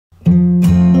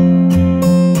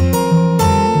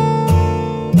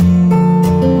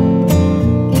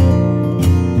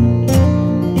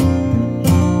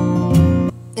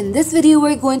video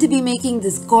we're going to be making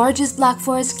this gorgeous Black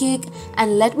Forest cake,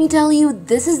 and let me tell you,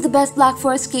 this is the best Black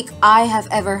Forest cake I have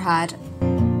ever had.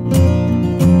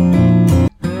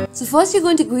 So first you're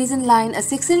going to grease and line a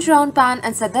 6-inch round pan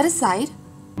and set that aside.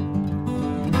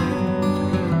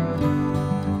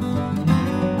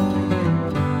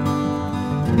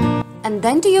 And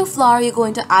then to your flour you're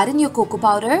going to add in your cocoa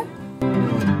powder,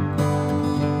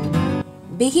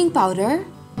 baking powder,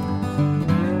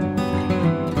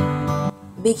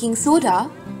 baking soda,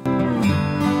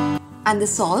 and the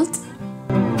salt,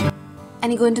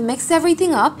 and you're going to mix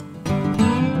everything up.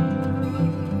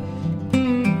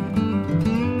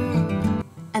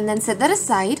 And then set that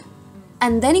aside,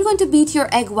 and then you're going to beat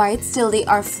your egg whites till they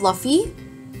are fluffy.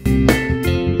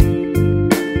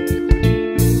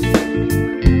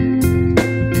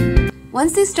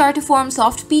 Once they start to form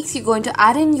soft peaks, you're going to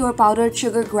add in your powdered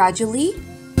sugar gradually.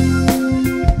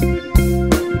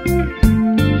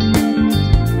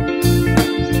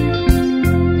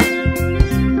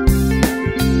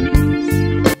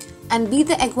 And beat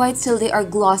the egg whites till they are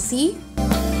glossy.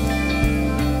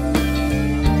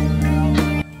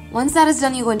 Once that is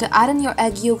done, you're going to add in your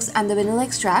egg yolks and the vanilla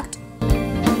extract,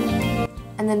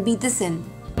 and then beat this in.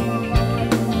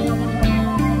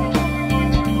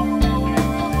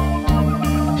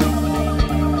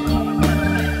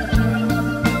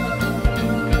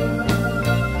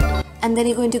 And then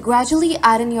you're going to gradually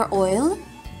add in your oil.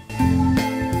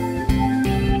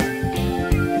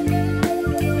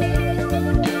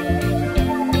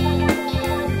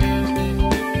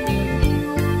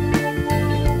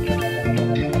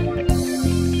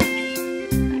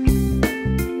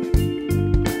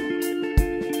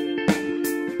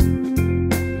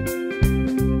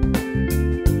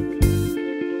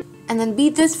 And then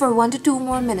beat this for 1 to 2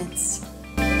 more minutes.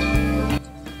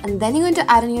 And then you're going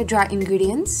to add in your dry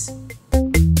ingredients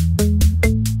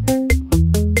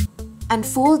and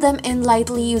fold them in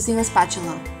lightly using a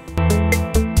spatula.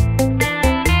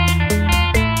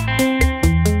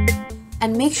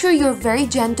 And make sure you're very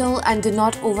gentle and do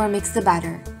not overmix the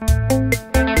batter.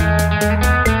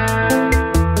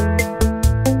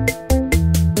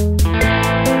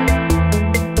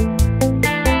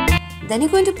 Then you're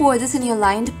going to pour this in your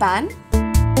lined pan.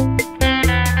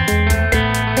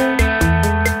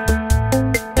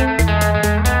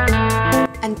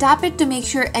 And tap it to make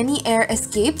sure any air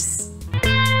escapes.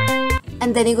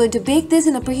 And then you're going to bake this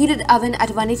in a preheated oven at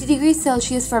 180 degrees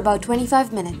Celsius for about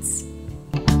 25 minutes.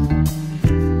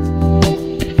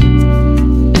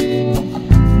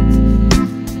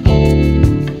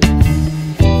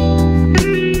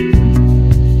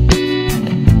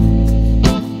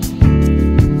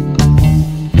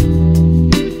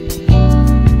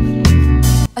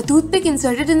 A toothpick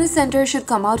inserted in the center should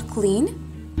come out clean.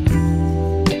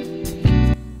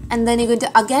 And then you're going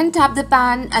to again tap the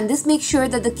pan, and this makes sure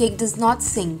that the cake does not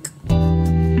sink.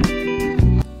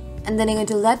 And then you're going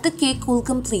to let the cake cool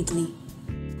completely.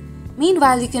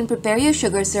 Meanwhile, you can prepare your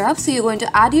sugar syrup. So you're going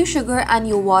to add your sugar and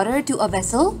your water to a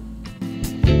vessel.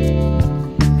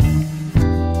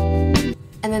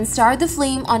 And then start the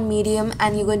flame on medium,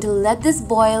 and you're going to let this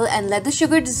boil and let the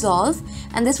sugar dissolve.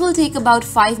 And this will take about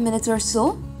 5 minutes or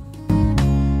so.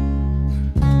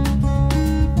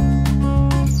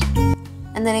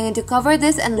 And then I'm going to cover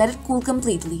this and let it cool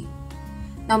completely.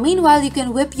 Now meanwhile, you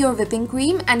can whip your whipping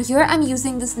cream, and here I'm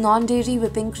using this non-dairy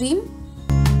whipping cream.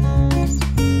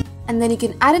 And then you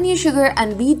can add in your sugar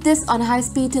and beat this on high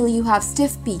speed till you have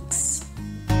stiff peaks.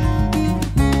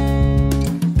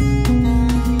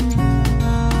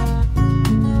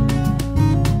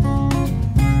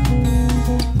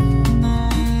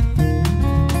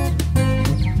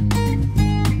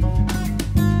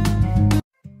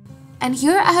 And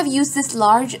here I have used this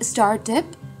large star tip.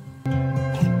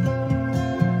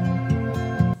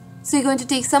 So you're going to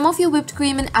take some of your whipped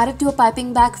cream and add it to a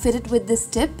piping bag fitted with this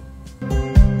tip.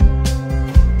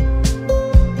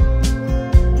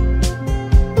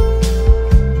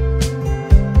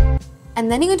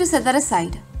 And then you're going to set that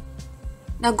aside.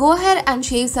 Now go ahead and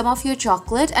shave some of your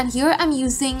chocolate, and here I'm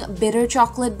using bitter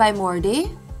chocolate by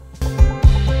Morday.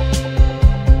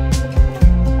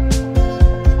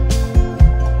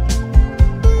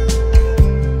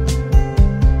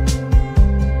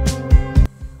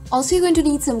 Also, you're going to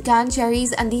need some canned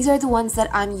cherries, and these are the ones that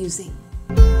I'm using.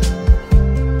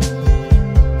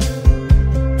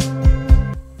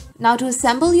 Now to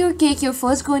assemble your cake, you're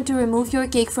first going to remove your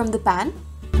cake from the pan.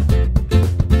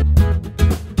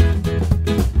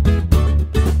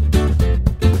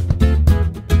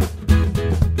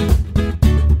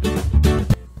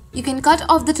 You can cut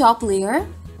off the top layer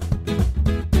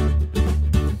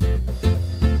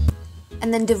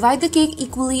and then divide the cake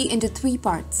equally into 3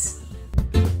 parts.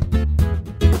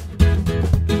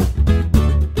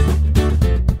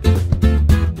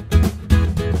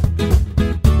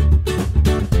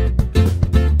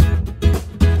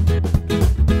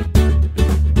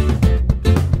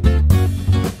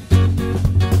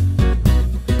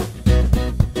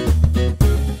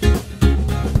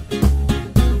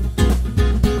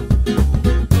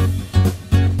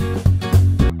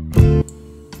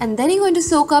 then you're going to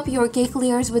soak up your cake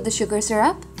layers with the sugar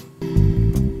syrup.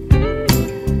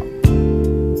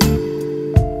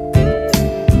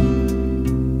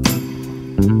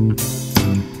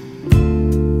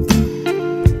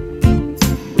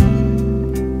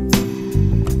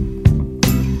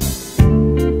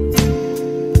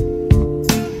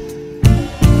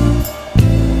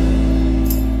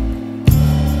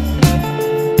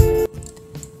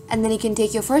 And then you can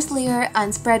take your first layer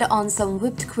and spread on some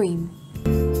whipped cream.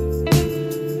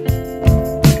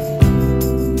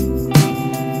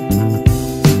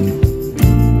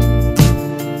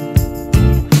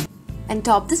 And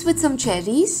top this with some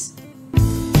cherries.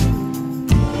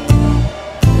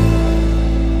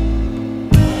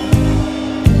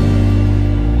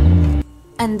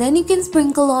 And then you can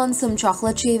sprinkle on some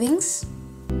chocolate shavings.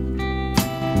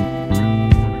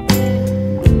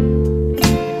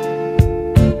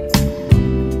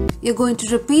 You're going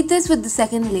to repeat this with the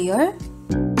second layer.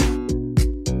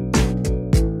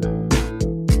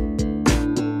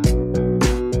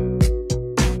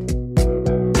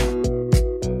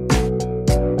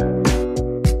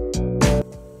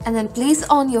 And then place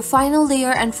on your final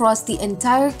layer and frost the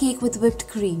entire cake with whipped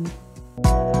cream.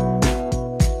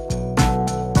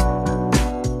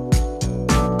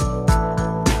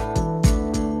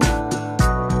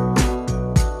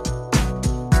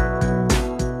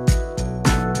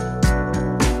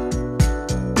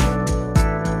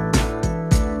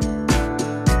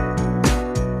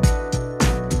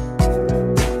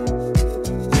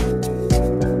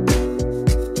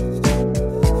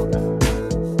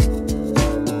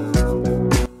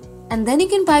 And then you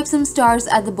can pipe some stars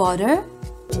at the border.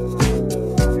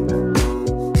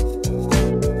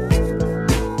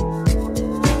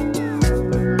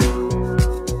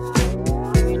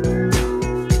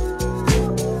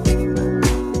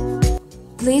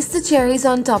 Place the cherries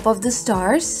on top of the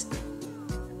stars.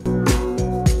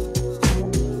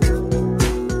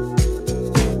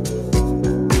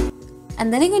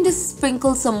 And then you're going to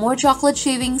sprinkle some more chocolate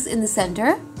shavings in the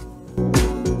center.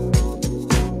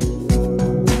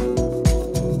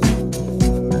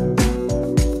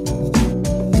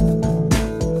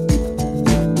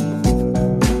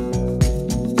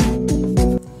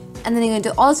 And then you're going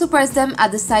to also press them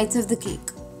at the sides of the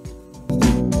cake.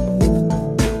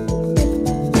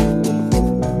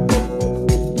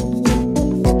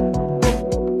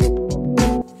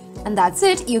 And that's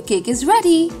it, your cake is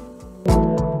ready!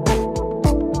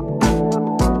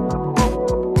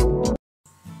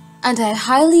 And I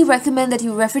highly recommend that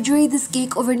you refrigerate this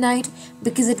cake overnight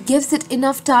because it gives it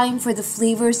enough time for the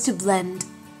flavors to blend.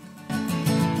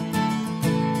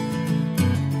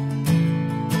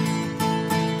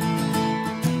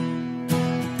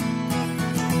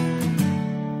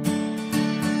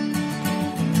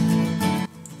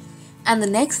 And the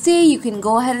next day you can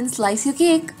go ahead and slice your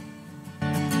cake.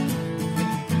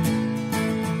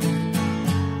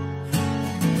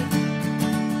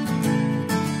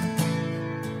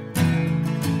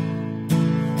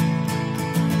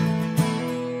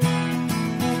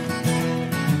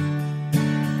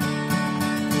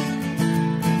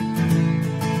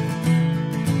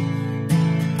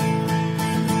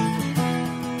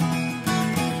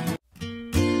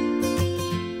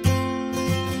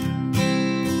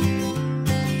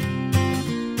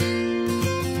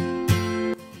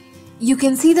 You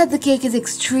can see that the cake is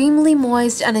extremely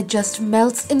moist and it just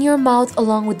melts in your mouth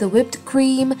along with the whipped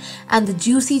cream, and the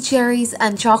juicy cherries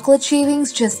and chocolate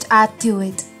shavings just add to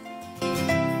it.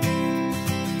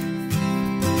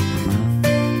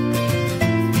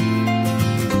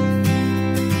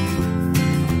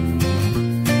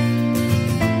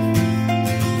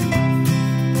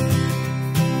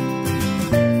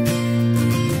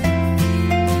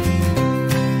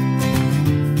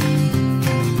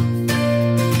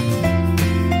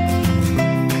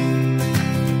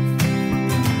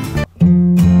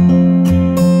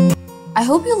 I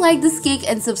hope you like this cake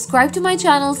and subscribe to my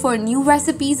channel for new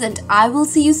recipes, and I will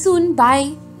see you soon.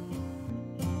 Bye!